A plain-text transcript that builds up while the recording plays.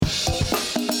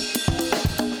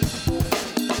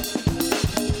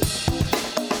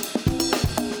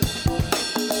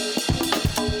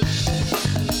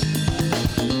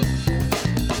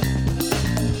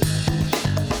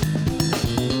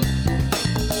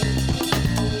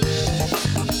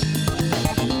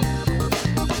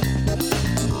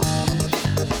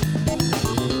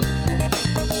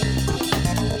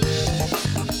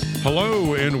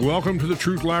and welcome to the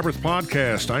Truth Labyrinth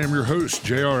podcast. I am your host,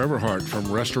 J.R. Everhart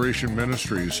from Restoration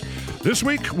Ministries. This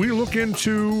week, we look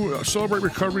into Celebrate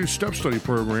Recovery's step study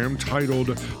program titled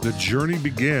The Journey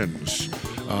Begins.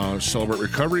 Celebrate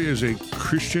Recovery is a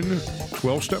Christian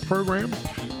 12-step program.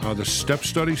 The step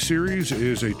study series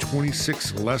is a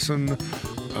 26-lesson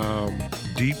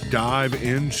deep dive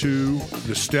into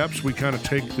the steps. We kind of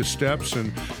take the steps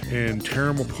and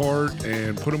tear them apart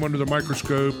and put them under the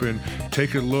microscope and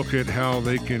take a look at how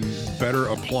they can better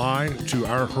apply to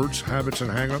our hurts, habits,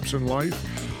 and hang-ups in life.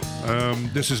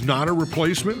 This is not a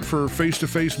replacement for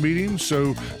face-to-face meetings,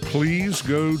 so please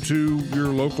go to your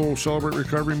local Celebrate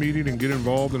Recovery meeting and get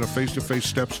involved in a face-to-face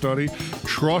step study.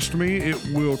 Trust me, it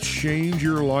will change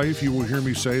your life. You will hear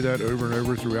me say that over and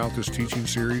over throughout this teaching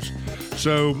series.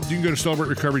 So you can go to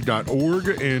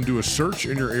celebraterecovery.org and do a search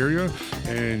in your area,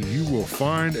 and you will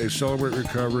find a Celebrate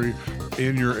Recovery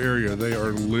in your area. They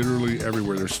are literally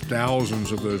everywhere. There's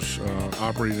thousands of those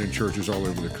operating in churches all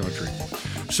over the country.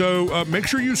 So make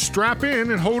sure you strap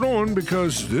in and hold on,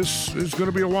 because this is going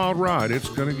to be a wild ride. It's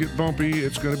going to get bumpy,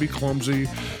 it's going to be clumsy,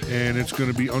 and it's going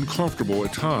to be uncomfortable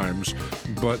at times.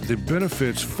 But the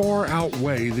benefits far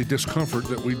outweigh the discomfort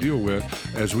that we deal with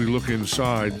as we look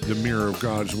inside the mirror of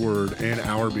God's Word and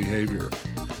our behavior.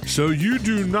 So you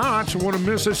do not want to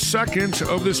miss a second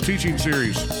of this teaching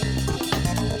series.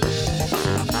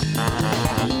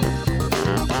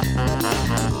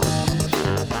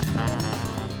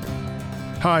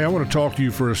 Hi, I want to talk to you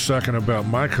for a second about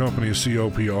my company,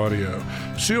 COP Audio.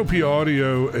 COP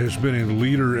Audio has been a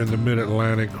leader in the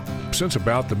Mid-Atlantic since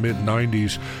about the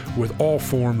mid-90s with all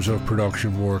forms of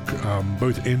production work,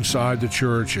 both inside the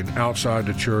church and outside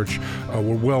the church.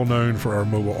 We're well known for our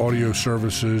mobile audio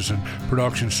services and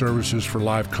production services for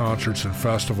live concerts and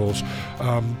festivals.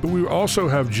 But we also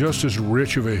have just as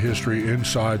rich of a history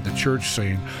inside the church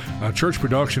scene. Church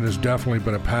production has definitely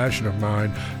been a passion of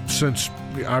mine since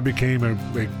I became a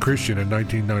Christian in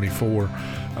 1994.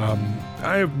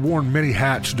 I have worn many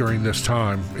hats during this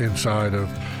time inside of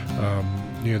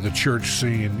the church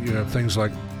scene. Things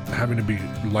like having to be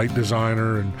light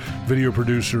designer and video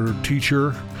producer,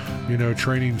 teacher,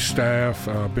 training staff,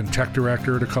 been tech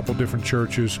director at a couple different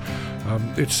churches.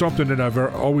 It's something that I've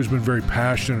always been very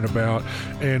passionate about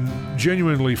and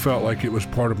genuinely felt like it was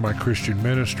part of my Christian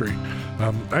ministry.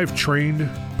 I've trained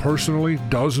personally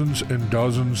dozens and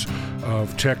dozens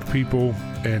of tech people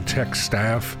and tech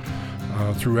staff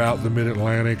throughout the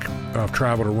Mid-Atlantic. I've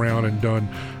traveled around and done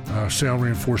sound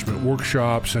reinforcement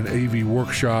workshops and AV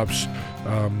workshops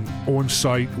on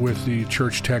site with the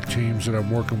church tech teams that I'm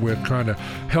working with, trying to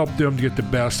help them get the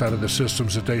best out of the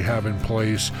systems that they have in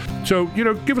place. So,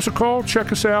 give us a call,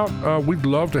 check us out. We'd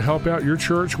love to help out your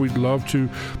church. We'd love to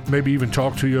maybe even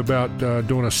talk to you about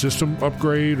doing a system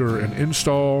upgrade or an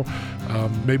install.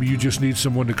 Maybe you just need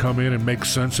someone to come in and make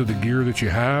sense of the gear that you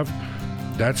have.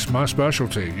 That's my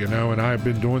specialty, and I've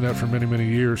been doing that for many, many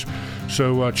years.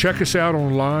 So check us out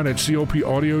online at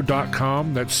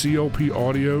copaudio.com. That's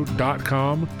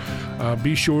copaudio.com.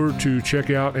 Be sure to check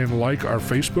out and like our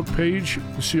Facebook page,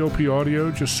 COP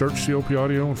Audio. Just search COP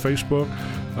Audio on Facebook.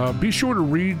 Be sure to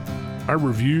read our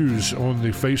reviews on the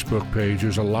Facebook page.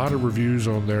 There's a lot of reviews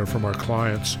on there from our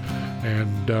clients,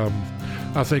 and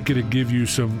I think it'll give you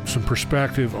some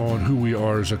perspective on who we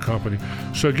are as a company.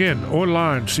 So again,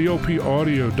 online,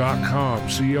 copaudio.com,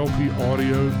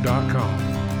 copaudio.com.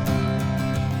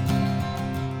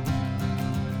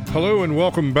 Hello and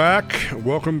welcome back.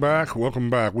 Welcome back.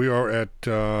 We are at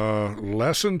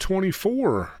lesson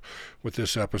 24 with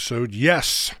this episode.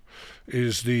 Yes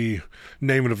is the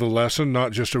name of the lesson,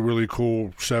 not just a really cool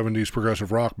 70s progressive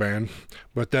rock band,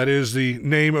 but that is the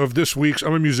name of this week's,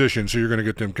 I'm a musician, so you're going to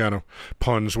get them kind of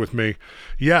puns with me.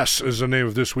 Yes is the name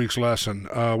of this week's lesson.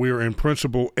 We are in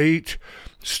Principle 8,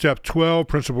 Step 12.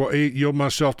 Principle 8, yield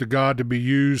myself to God to be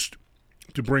used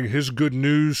to bring His good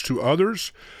news to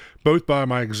others, both by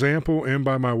my example and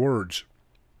by my words.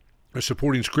 The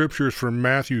supporting scriptures from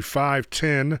Matthew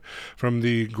 5:10 from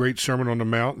the Great Sermon on the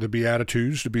Mount, the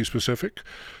Beatitudes, to be specific.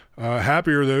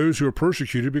 Happy are those who are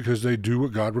persecuted because they do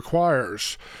what God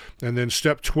requires. And then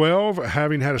step 12,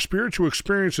 having had a spiritual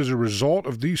experience as a result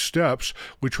of these steps,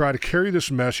 we try to carry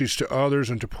this message to others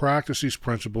and to practice these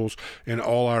principles in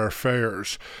all our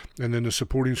affairs. And then the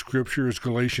supporting scripture is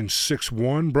Galatians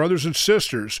 6:1. Brothers and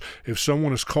sisters, if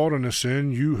someone is caught in a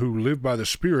sin, you who live by the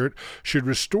Spirit should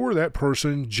restore that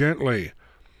person gently.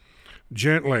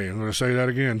 Gently. I'm going to say that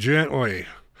again. Gently.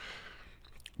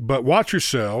 But watch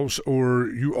yourselves, or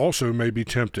you also may be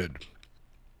tempted.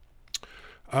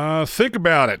 Think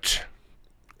about it.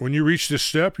 When you reach this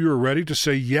step, you are ready to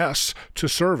say yes to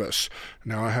service.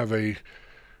 Now, I have a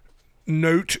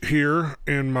note here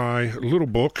in my little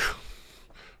book,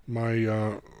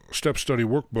 my step study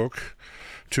workbook,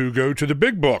 to go to the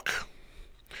big book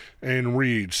and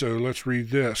read. So let's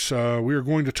read this. We are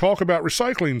going to talk about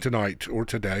recycling tonight, or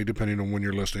today, depending on when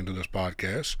you're listening to this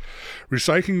podcast.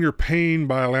 Recycling your pain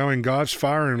by allowing God's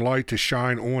fire and light to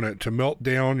shine on it, to melt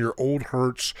down your old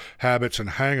hurts, habits,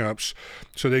 and hang-ups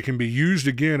so they can be used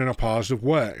again in a positive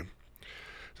way.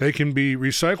 They can be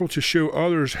recycled to show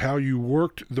others how you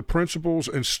worked the principles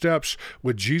and steps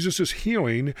with Jesus'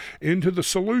 healing into the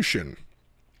solution,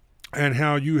 and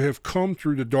how you have come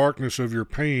through the darkness of your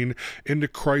pain into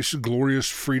Christ's glorious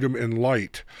freedom and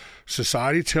light.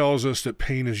 Society tells us that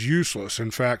pain is useless.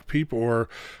 In fact, people are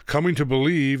coming to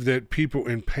believe that people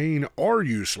in pain are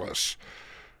useless.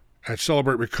 At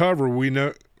Celebrate Recovery,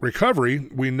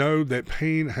 we know that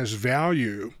pain has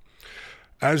value,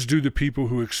 as do the people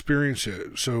who experience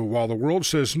it. So while the world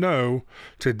says no,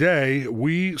 today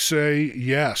we say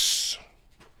yes.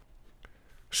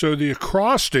 So the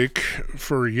acrostic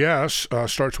for yes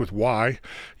starts with why,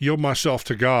 yield myself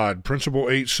to God. Principle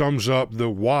 8 sums up the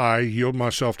why, yield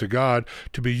myself to God,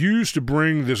 to be used to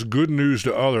bring this good news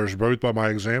to others, both by my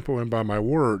example and by my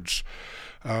words.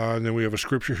 And then we have a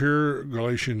scripture here,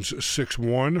 Galatians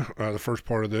 6:1. The first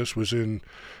part of this was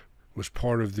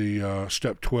part of the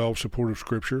Step 12 supportive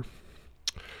scripture.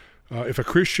 If a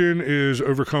Christian is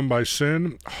overcome by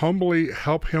sin, humbly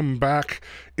help him back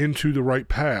into the right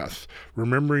path,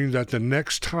 remembering that the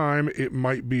next time it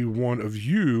might be one of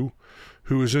you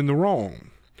who is in the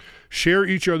wrong. Share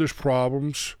each other's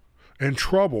problems and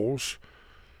troubles,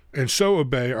 and so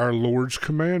obey our Lord's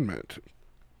commandment.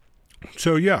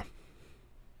 So yeah,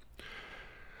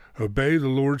 obey the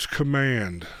Lord's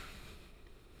command.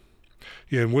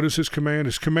 Yeah, and what is his command?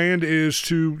 His command is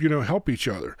to, help each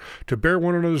other, to bear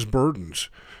one another's burdens,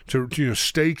 to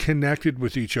stay connected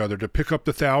with each other, to pick up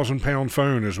the 1,000-pound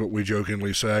phone, is what we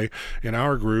jokingly say in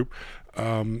our group,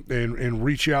 and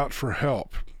reach out for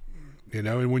help.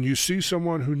 And when you see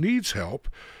someone who needs help,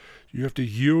 you have to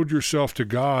yield yourself to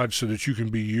God so that you can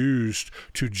be used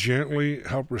to gently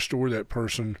help restore that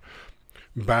person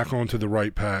back onto the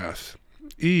right path.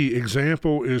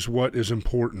 Example is what is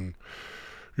important.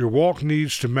 Your walk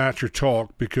needs to match your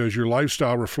talk because your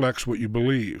lifestyle reflects what you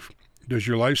believe. Does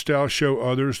your lifestyle show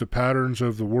others the patterns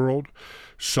of the world,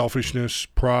 selfishness,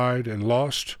 pride, and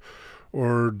lust?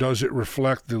 Or does it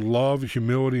reflect the love,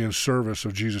 humility, and service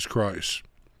of Jesus Christ?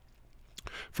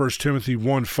 1 Timothy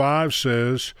 1:5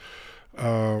 says,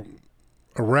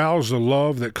 arouse the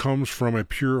love that comes from a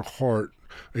pure heart,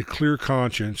 a clear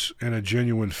conscience, and a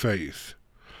genuine faith.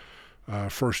 1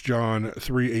 John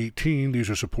 3:18, these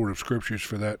are supportive scriptures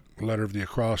for that letter of the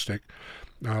acrostic.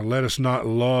 Let us not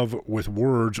love with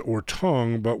words or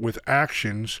tongue, but with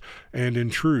actions and in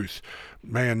truth.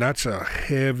 Man, that's a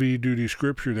heavy-duty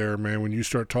scripture there, man, when you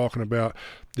start talking about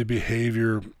the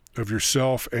behavior of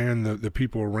yourself and the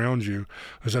people around you,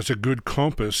 because that's a good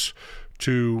compass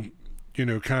to,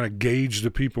 kind of gauge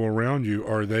the people around you.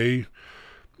 Are they,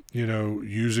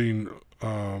 using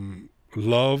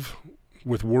love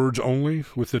with words only,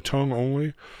 with the tongue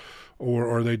only, or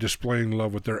are they displaying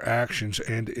love with their actions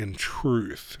and in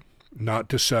truth? Not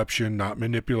deception, not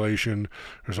manipulation.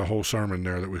 There's a whole sermon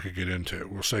there that we could get into.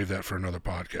 We'll save that for another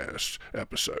podcast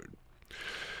episode.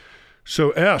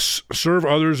 So S, serve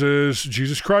others as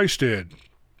Jesus Christ did.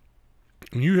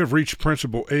 When you have reached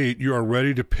principle 8, you are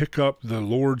ready to pick up the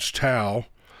Lord's towel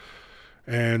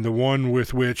and the one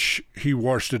with which he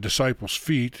washed the disciples'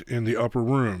 feet in the upper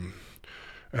room.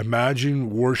 Imagine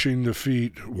washing the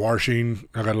feet, I got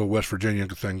a little West Virginia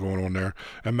thing going on there.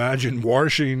 Imagine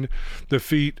washing the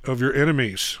feet of your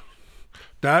enemies.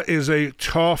 That is a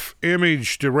tough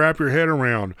image to wrap your head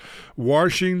around.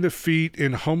 Washing the feet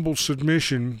in humble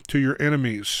submission to your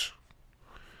enemies.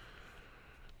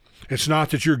 It's not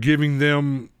that you're giving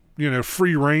them,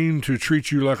 free rein to treat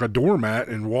you like a doormat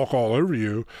and walk all over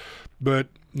you, but,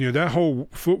 that whole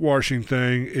foot washing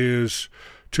thing is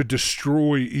to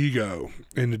destroy ego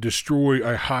and to destroy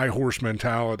a high horse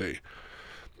mentality.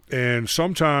 And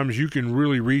sometimes you can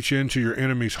really reach into your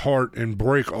enemy's heart and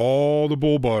break all the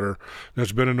bull butter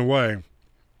that's been in the way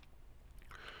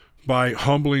by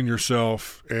humbling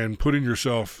yourself and putting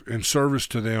yourself in service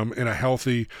to them in a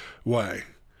healthy way.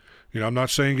 I'm not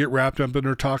saying get wrapped up in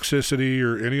their toxicity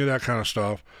or any of that kind of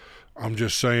stuff. I'm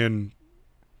just saying,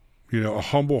 a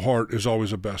humble heart is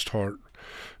always the best heart.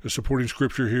 The supporting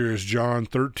scripture here is John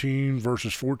 13,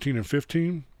 verses 14 and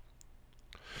 15.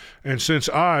 And since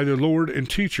I, the Lord and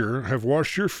teacher, have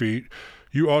washed your feet,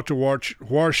 you ought to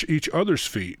wash each other's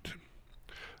feet.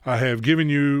 I have given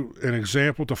you an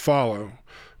example to follow.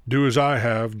 Do as I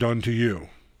have done to you.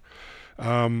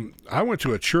 I went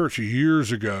to a church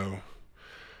years ago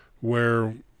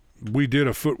where we did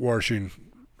a foot washing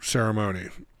ceremony.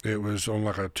 It was on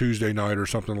like a Tuesday night or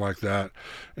something like that.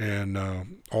 And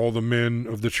all the men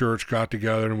of the church got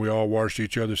together and we all washed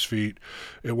each other's feet.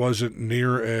 It wasn't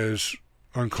near as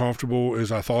uncomfortable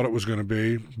as I thought it was going to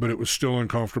be, but it was still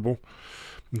uncomfortable.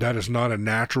 That is not a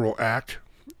natural act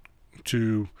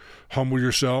to humble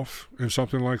yourself in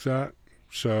something like that.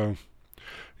 So,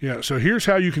 yeah. So here's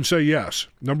how you can say yes.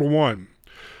 Number one,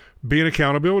 be an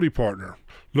accountability partner.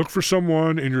 Look for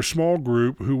someone in your small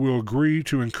group who will agree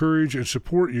to encourage and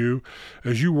support you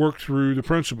as you work through the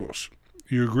principles.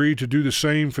 You agree to do the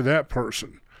same for that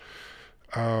person.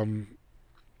 You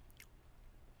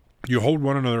hold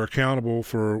one another accountable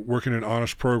for working an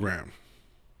honest program.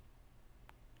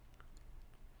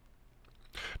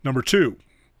 Number two,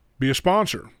 be a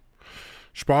sponsor.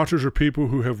 Sponsors are people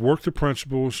who have worked the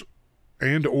principles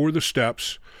and or the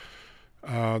steps.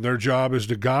 Their job is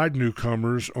to guide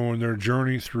newcomers on their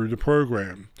journey through the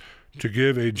program, to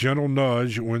give a gentle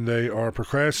nudge when they are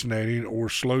procrastinating or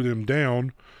slow them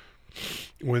down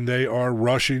when they are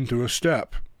rushing through a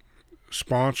step.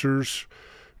 Sponsors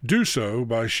do so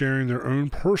by sharing their own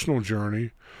personal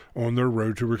journey on their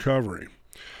road to recovery.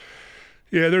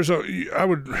 Yeah, I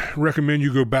would recommend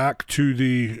you go back to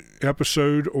the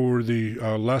episode or the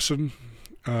lesson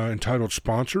entitled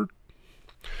Sponsored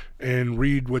and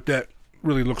read what that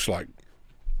really looks like.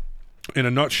 In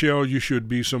a nutshell, you should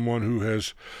be someone who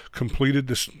has completed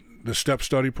the step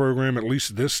study program, at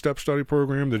least this step study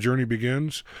program, the Journey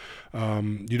Begins.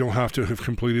 You don't have to have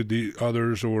completed the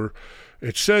others, or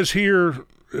it says here,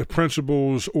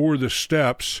 principles or the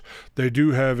steps. They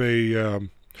do have a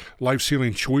Life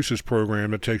Healing Choices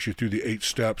program that takes you through the 8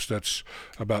 steps. That's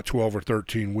about 12 or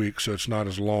 13 weeks, so it's not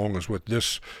as long as what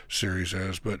this series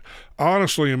is. But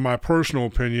honestly, in my personal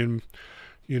opinion,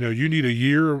 you need a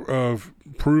year of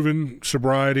proven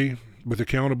sobriety with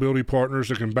accountability partners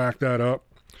that can back that up,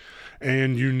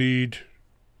 and you need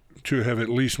to have at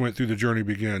least went through the Journey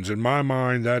Begins. In my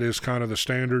mind, that is kind of the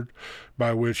standard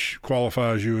by which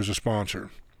qualifies you as a sponsor.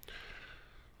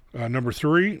 Number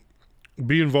 3,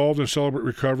 be involved in Celebrate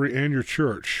Recovery and your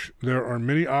church. There are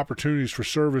many opportunities for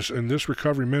service in this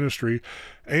recovery ministry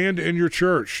and in your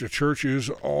church. The church is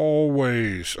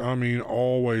always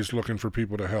looking for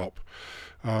people to help.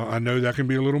 I know that can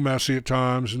be a little messy at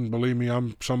times, and believe me,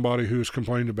 I'm somebody who's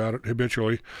complained about it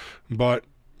habitually, but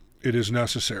it is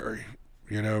necessary.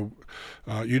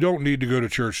 You don't need to go to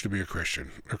church to be a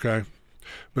Christian, okay?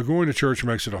 But going to church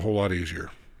makes it a whole lot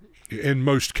easier in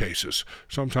most cases.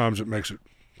 Sometimes it makes it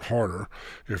harder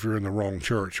if you're in the wrong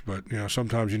church, but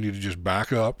sometimes you need to just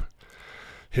back up,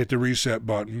 hit the reset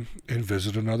button, and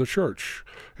visit another church,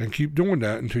 and keep doing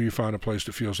that until you find a place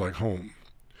that feels like home.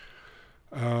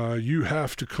 You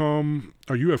have come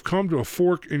to a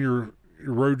fork in your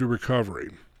road to recovery.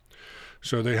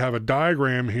 So they have a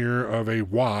diagram here of a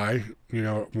Y,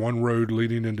 one road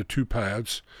leading into 2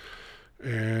 paths,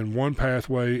 and one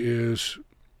pathway is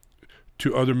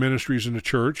to other ministries in the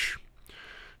church.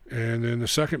 And then the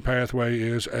second pathway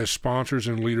is as sponsors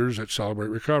and leaders at Celebrate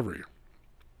Recovery.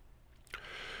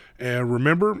 And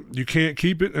remember, you can't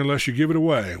keep it unless you give it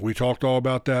away. We talked all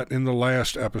about that in the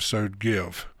last episode,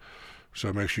 Give.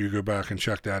 So make sure you go back and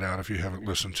check that out if you haven't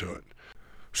listened to it.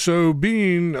 So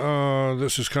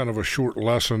this is kind of a short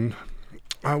lesson,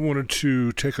 I wanted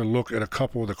to take a look at a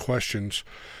couple of the questions.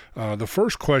 The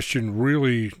first question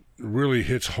really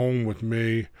hits home with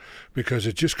me because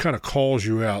it just kind of calls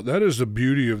you out. That is the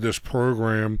beauty of this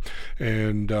program,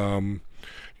 and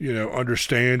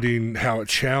understanding how it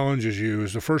challenges you.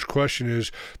 Is the first question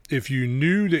is, if you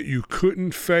knew that you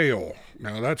couldn't fail.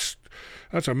 Now that's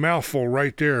a mouthful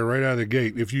right there, right out of the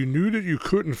gate. If you knew that you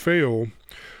couldn't fail,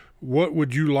 what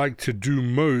would you like to do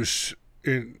most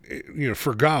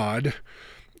for God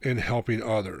in helping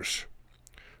others?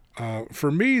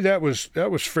 For me, that was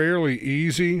fairly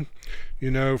easy.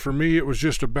 For me, it was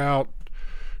just about,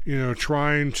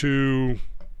 trying to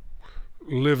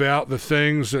live out the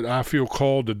things that I feel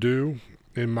called to do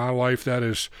in my life. That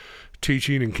is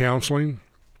teaching and counseling.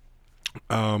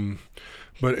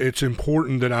 But it's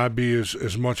important that I be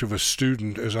as much of a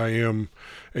student as I am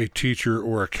a teacher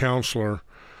or a counselor,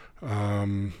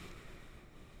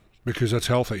 because that's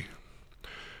healthy.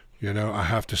 I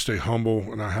have to stay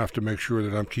humble, and I have to make sure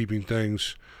that I'm keeping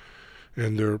things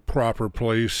in their proper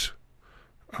place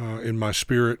in my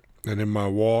spirit and in my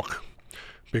walk,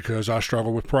 because I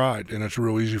struggle with pride, and it's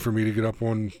real easy for me to get up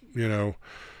on,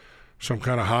 some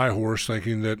kind of high horse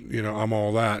thinking that, I'm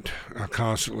all that. I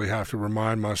constantly have to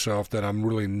remind myself that I'm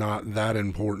really not that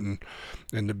important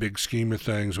in the big scheme of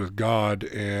things with God,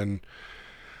 and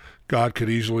God could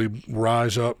easily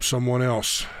rise up someone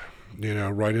else,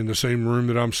 right in the same room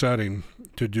that I'm setting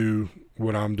to do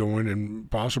what I'm doing and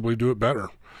possibly do it better.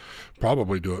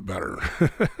 Probably do it better.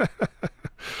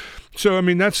 So, I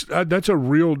mean, that's a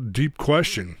real deep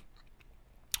question.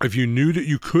 If you knew that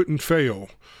you couldn't fail,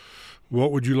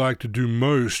 what would you like to do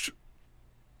most,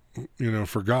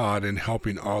 for God in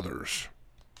helping others?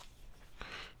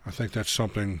 I think that's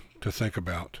something to think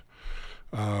about.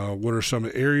 What are some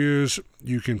areas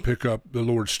you can pick up the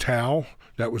Lord's towel?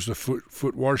 That was the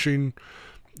foot washing,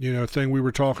 thing we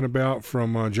were talking about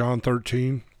from John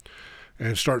 13,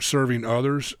 and start serving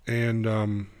others.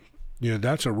 And,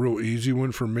 that's a real easy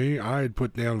one for me. I had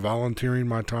put down volunteering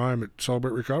my time at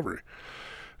Celebrate Recovery.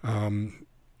 I've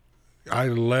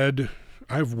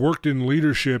worked in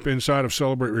leadership inside of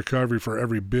Celebrate Recovery for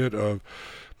every bit of,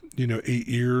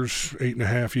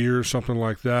 8.5 years, something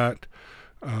like that.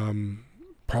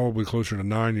 Probably closer to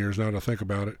 9 years now that I think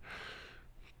about it.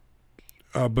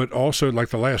 But also like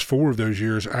the last 4 of those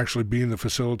years actually being the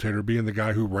facilitator, being the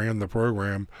guy who ran the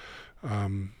program.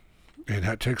 And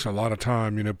that takes a lot of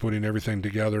time, putting everything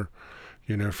together,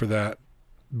 for that.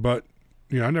 But,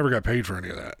 I never got paid for any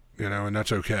of that, and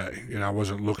that's okay. I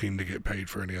wasn't looking to get paid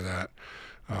for any of that.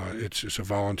 It's a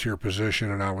volunteer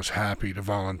position, and I was happy to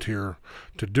volunteer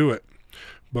to do it.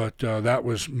 But that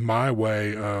was my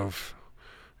way of,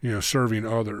 serving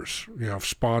others. I've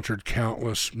sponsored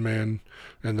countless men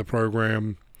in the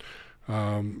program.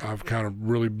 I've kind of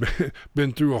really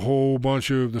been through a whole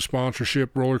bunch of the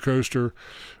sponsorship roller coaster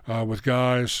with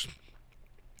guys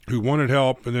who wanted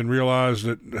help and then realized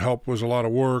that help was a lot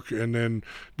of work and then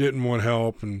didn't want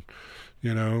help. And,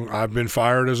 I've been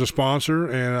fired as a sponsor,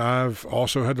 and I've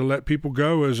also had to let people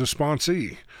go as a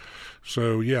sponsee.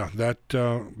 So, yeah,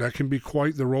 that can be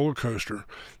quite the roller coaster.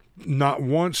 Not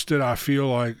once did I feel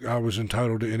like I was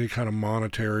entitled to any kind of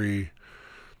monetary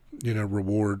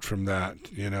reward from that.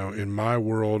 In my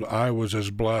world, I was as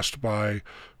blessed by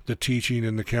the teaching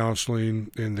and the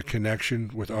counseling and the connection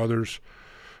with others,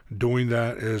 doing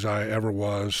that as I ever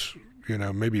was,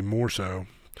 maybe more so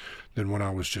than when I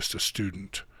was just a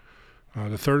student.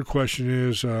 The third question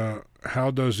is,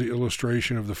 how does the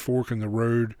illustration of the fork in the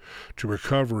road to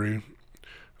recovery,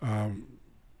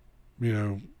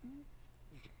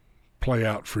 play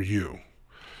out for you?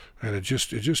 And it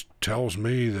just tells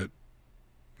me that,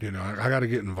 I got to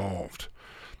get involved.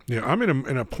 I'm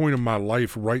in a point in my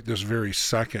life right this very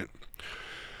second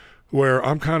where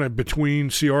I'm kind of between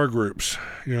CR groups.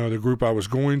 The group I was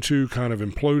going to kind of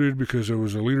imploded because there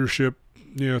was a leadership,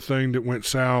 thing that went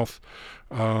south.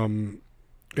 And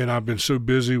I've been so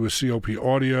busy with COP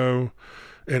Audio,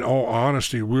 in all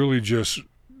honesty, really just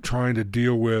trying to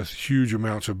deal with huge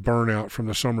amounts of burnout from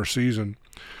the summer season.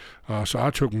 So I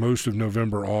took most of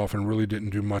November off and really didn't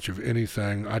do much of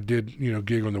anything. I did,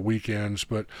 gig on the weekends,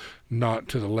 but not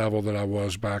to the level that I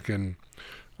was back in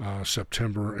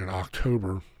September and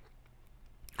October.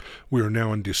 We are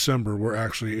now in December. We're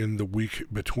actually in the week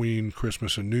between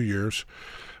Christmas and New Year's.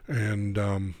 And,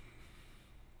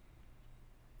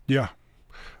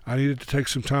 I needed to take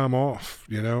some time off.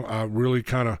 I really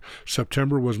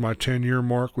September was my 10-year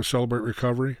mark with Celebrate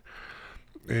Recovery.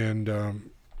 And,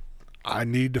 I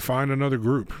need to find another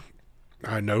group.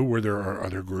 I know where there are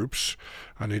other groups.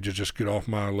 I need to just get off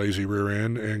my lazy rear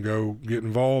end and go get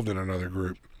involved in another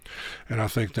group. And I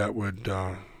think that would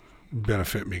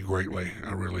benefit me greatly.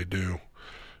 I really do.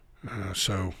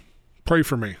 So pray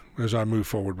for me as I move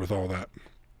forward with all that.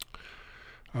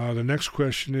 The next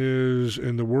question is,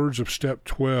 in the words of step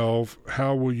 12,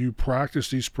 how will you practice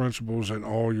these principles in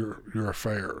all your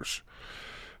affairs?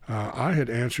 I had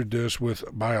answered this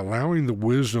by allowing the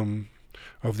wisdom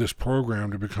of this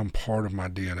program to become part of my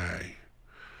DNA.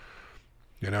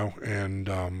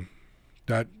 And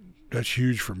that's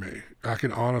huge for me. I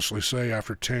can honestly say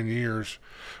after 10 years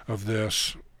of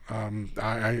this,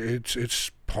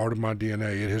 it's part of my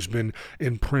DNA. It has been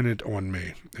imprinted on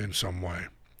me in some way.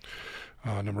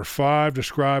 Number 5,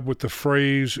 describe what the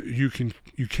phrase "you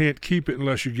can't keep it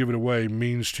unless you give it away"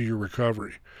 means to your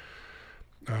recovery.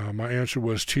 My answer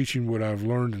was teaching what I've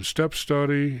learned in step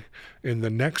study, in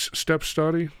the next step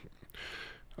study,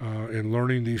 and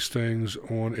learning these things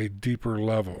on a deeper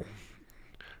level.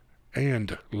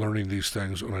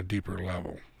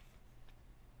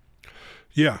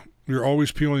 Yeah, you're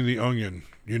always peeling the onion.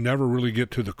 You never really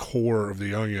get to the core of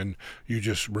the onion. You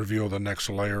just reveal the next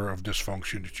layer of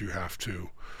dysfunction that you have to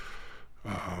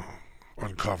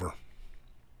uncover.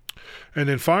 And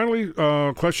then finally,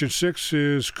 question 6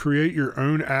 is create your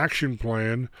own action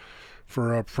plan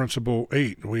for principle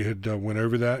 8. We had went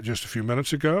over that just a few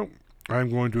minutes ago. I'm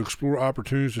going to explore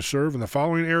opportunities to serve in the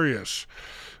following areas.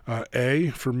 A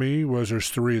for me was, there's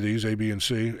three of these, A, B, and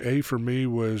C. A for me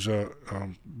was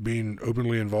being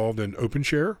openly involved in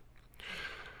OpenShare,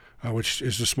 which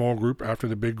is the small group after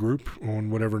the big group on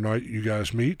whatever night you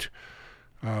guys meet.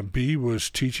 B was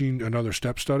teaching another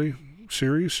step study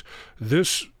series.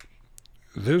 This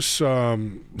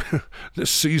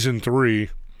season 3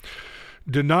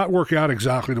 did not work out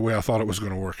exactly the way I thought it was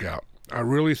going to work out. I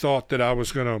really thought that I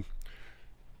was going to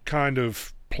kind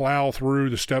of plow through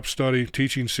the step study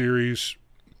teaching series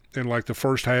in like the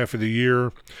first half of the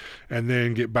year and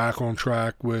then get back on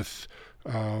track with,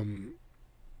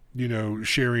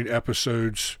 sharing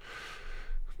episodes,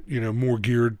 more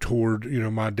geared toward,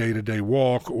 my day-to-day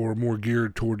walk, or more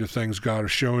geared toward the things God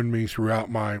is showing me throughout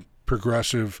my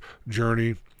progressive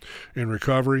journey in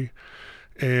recovery.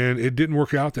 And it didn't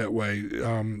work out that way.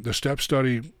 The step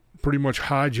study pretty much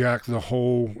hijacked the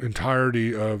whole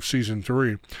entirety of season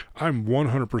 3. I'm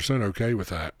 100% okay with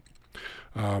that.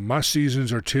 My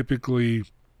seasons are typically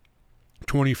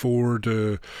 24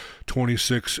 to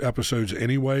 26 episodes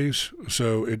anyways,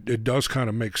 so it does kind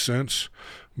of make sense.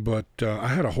 But I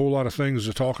had a whole lot of things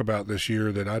to talk about this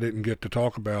year that I didn't get to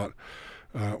talk about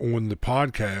on the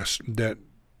podcast that,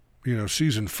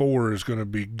 season 4 is going to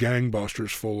be gangbusters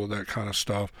full of that kind of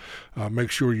stuff. Make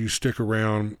sure you stick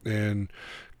around and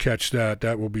catch that.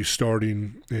 That will be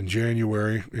starting in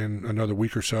January, in another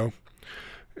week or so.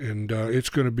 And it's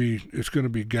going to be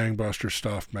gangbuster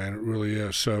stuff, man. It really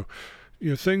is. So,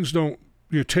 things don't,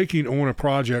 taking on a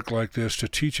project like this to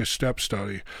teach a step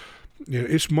study,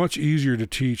 it's much easier to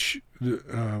teach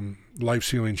the Life's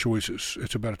Healing Choices.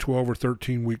 It's about a 12 or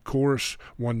 13 week course,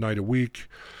 one night a week.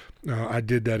 I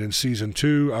did that in season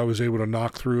 2. I was able to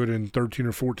knock through it in 13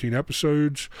 or 14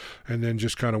 episodes, and then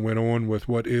just kind of went on with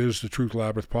what is the Truth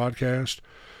Labyrinth podcast.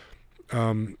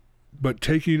 But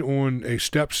taking on a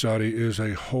step study is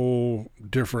a whole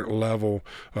different level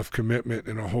of commitment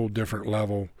and a whole different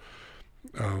level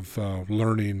of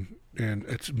learning, and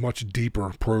it's a much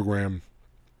deeper program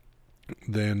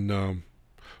than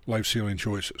Life's Healing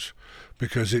Choices,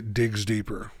 because it digs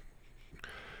deeper.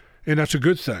 And that's a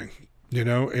good thing.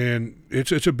 And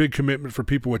it's a big commitment for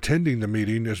people attending the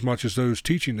meeting as much as those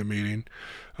teaching the meeting.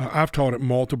 I've taught it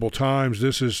multiple times.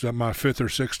 This is my 5th or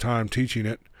 6th time teaching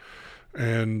it.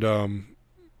 And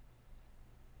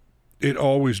it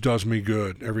always does me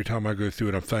good. Every time I go through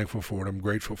it, I'm thankful for it. I'm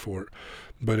grateful for it.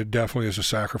 But it definitely is a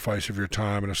sacrifice of your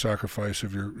time and a sacrifice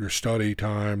of your study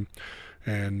time.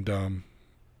 And,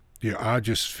 I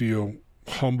just feel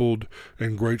humbled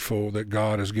and grateful that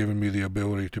God has given me the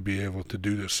ability to be able to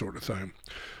do this sort of thing.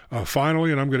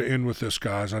 Finally, and I'm going to end with this,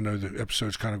 guys. I know the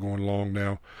episode's kind of going long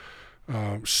now.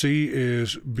 C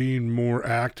is being more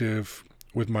active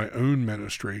with my own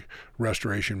ministry,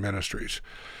 Restoration Ministries.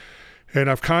 And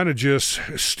I've kind of just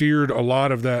steered a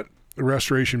lot of that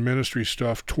Restoration Ministry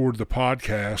stuff toward the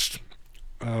podcast.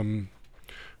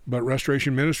 But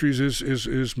Restoration Ministries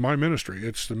is my ministry.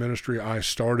 It's the ministry I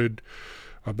started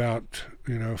about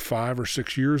 5 or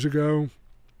 6 years ago.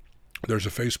 There's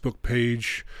a Facebook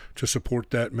page to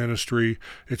support that ministry.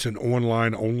 It's an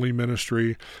online only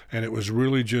ministry, and it was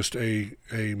really just a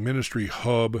ministry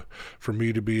hub for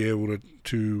me to be able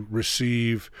to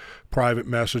receive private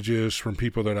messages from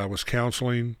people that I was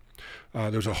counseling.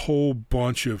 There's a whole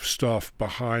bunch of stuff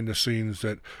behind the scenes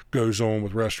that goes on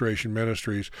with Restoration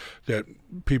Ministries that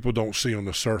people don't see on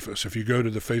the surface. If you go to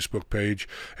the Facebook page,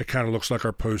 it kind of looks like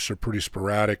our posts are pretty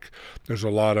sporadic. There's a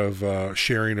lot of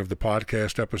sharing of the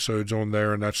podcast episodes on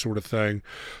there and that sort of thing.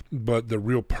 But the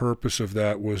real purpose of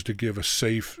that was to give a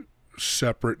safe,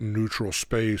 separate, neutral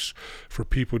space for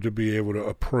people to be able to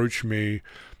approach me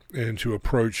and to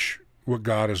approach what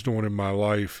God is doing in my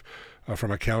life from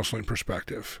a counseling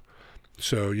perspective.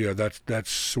 So yeah,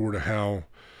 that's sort of how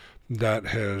that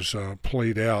has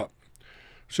played out.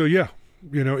 So yeah,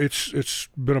 it's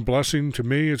been a blessing to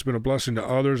me. It's been a blessing to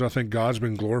others. I think God's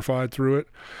been glorified through it,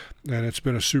 and it's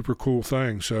been a super cool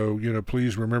thing. So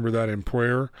please remember that in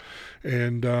prayer,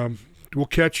 and we'll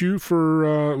catch you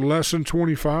for lesson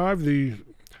 25, the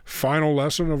final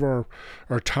lesson of our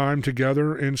time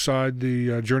together inside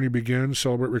the Journey Begins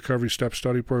Celebrate Recovery Step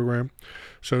Study program.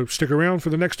 So stick around for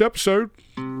the next episode.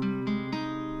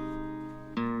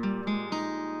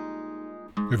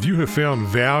 If you have found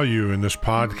value in this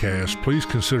podcast, please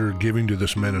consider giving to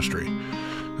this ministry.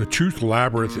 The Truth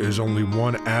Labyrinth is only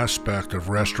one aspect of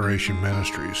Restoration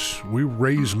Ministries. We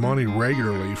raise money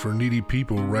regularly for needy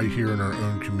people right here in our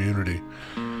own community.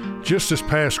 Just this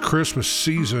past Christmas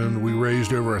season, we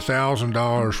raised over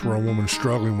 $1,000 for a woman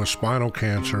struggling with spinal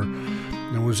cancer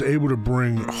and was able to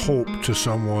bring hope to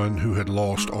someone who had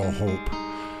lost all hope.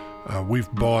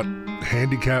 We've bought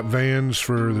handicap vans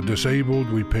for the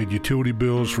disabled. We paid utility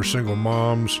bills for single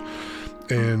moms.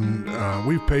 And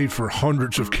we've paid for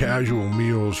hundreds of casual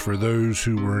meals for those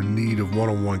who were in need of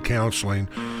one-on-one counseling,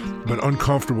 but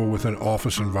uncomfortable with an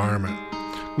office environment.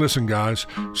 Listen, guys,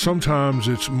 sometimes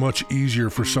it's much easier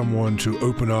for someone to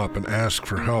open up and ask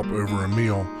for help over a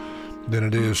meal than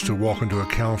it is to walk into a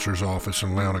counselor's office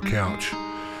and lay on a couch.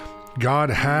 God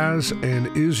has and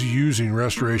is using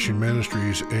Restoration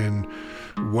Ministries in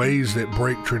ways that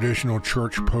break traditional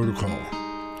church protocol.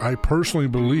 I personally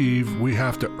believe we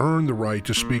have to earn the right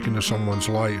to speak into someone's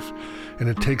life, and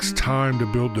it takes time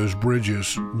to build those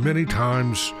bridges, many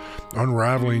times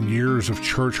unraveling years of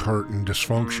church hurt and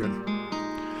dysfunction.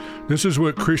 This is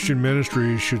what Christian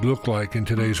ministry should look like in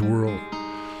today's world.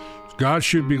 God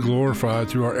should be glorified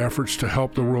through our efforts to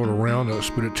help the world around us,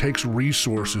 but it takes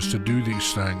resources to do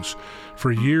these things.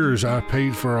 For years, I've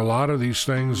paid for a lot of these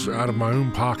things out of my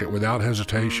own pocket without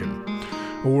hesitation.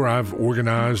 Or I've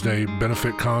organized a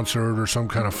benefit concert or some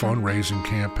kind of fundraising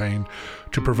campaign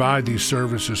to provide these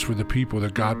services for the people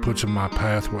that God puts in my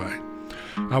pathway.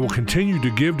 I will continue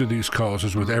to give to these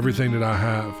causes with everything that I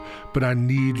have, but I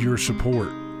need your support.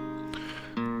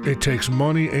 It takes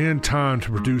money and time to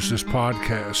produce this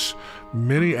podcast.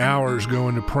 Many hours go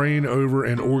into praying over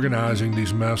and organizing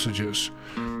these messages,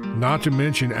 not to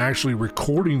mention actually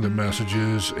recording the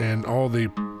messages and all the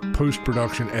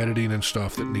post-production editing and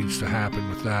stuff that needs to happen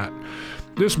with that.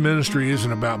 This ministry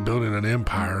isn't about building an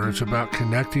empire. It's about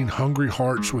connecting hungry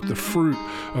hearts with the fruit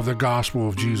of the gospel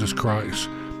of Jesus Christ.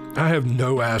 I have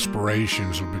no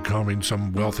aspirations of becoming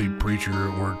some wealthy preacher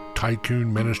or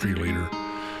tycoon ministry leader.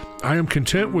 I am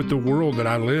content with the world that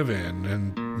I live in,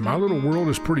 and my little world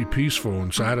is pretty peaceful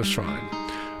and satisfying.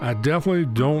 I definitely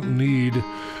don't need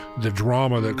the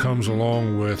drama that comes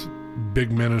along with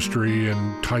big ministry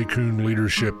and tycoon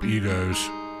leadership egos.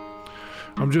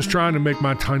 I'm just trying to make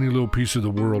my tiny little piece of the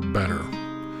world better.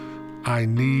 I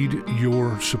need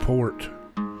your support.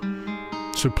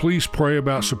 So please pray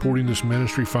about supporting this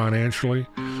ministry financially.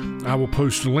 I will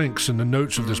post links in the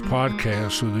notes of this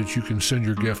podcast so that you can send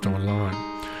your gift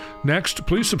online. Next,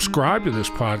 please subscribe to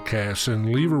this podcast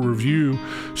and leave a review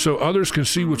so others can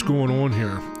see what's going on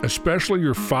here, especially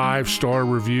your 5-star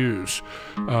reviews.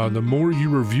 The more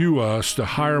you review us, the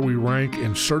higher we rank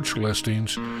in search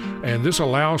listings, and this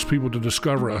allows people to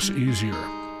discover us easier.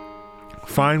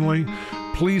 Finally,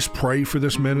 please pray for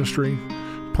this ministry.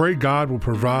 Pray God will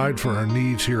provide for our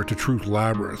needs here at the Truth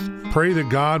Labyrinth. Pray that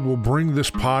God will bring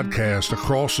this podcast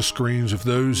across the screens of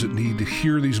those that need to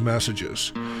hear these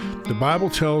messages. The Bible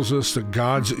tells us that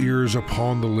God's ear is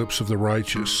upon the lips of the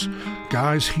righteous.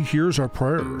 Guys, He hears our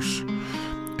prayers.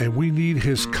 And we need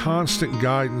His constant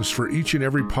guidance for each and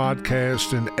every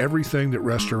podcast and everything that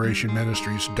Restoration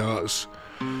Ministries does.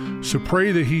 So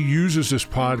pray that He uses this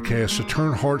podcast to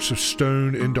turn hearts of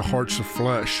stone into hearts of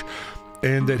flesh,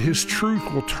 and that His truth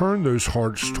will turn those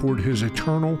hearts toward His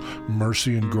eternal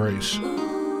mercy and grace.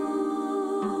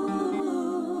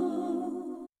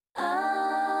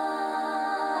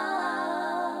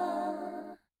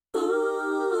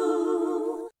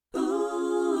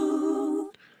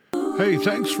 Hey,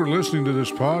 thanks for listening to this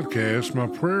podcast. My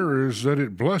prayer is that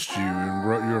it blessed you and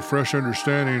brought you a fresh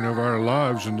understanding of our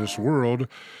lives in this world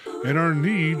and our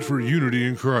need for unity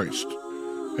in Christ.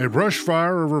 A brush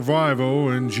fire of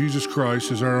revival in Jesus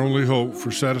Christ is our only hope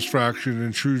for satisfaction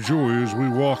and true joy as we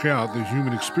walk out the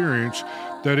human experience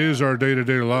that is our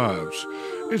day-to-day lives.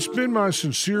 It's been my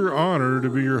sincere honor to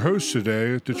be your host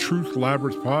today at the Truth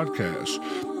Labyrinth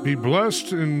podcast. Be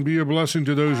blessed and be a blessing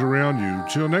to those around you.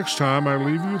 Till next time, I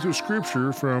leave you with a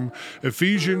scripture from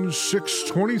Ephesians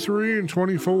 6:23 and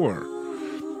 24.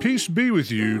 Peace be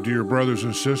with you, dear brothers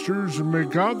and sisters, and may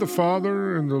God the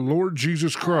Father and the Lord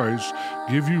Jesus Christ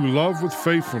give you love with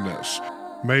faithfulness.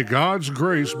 May God's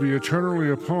grace be eternally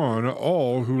upon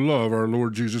all who love our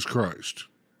Lord Jesus Christ.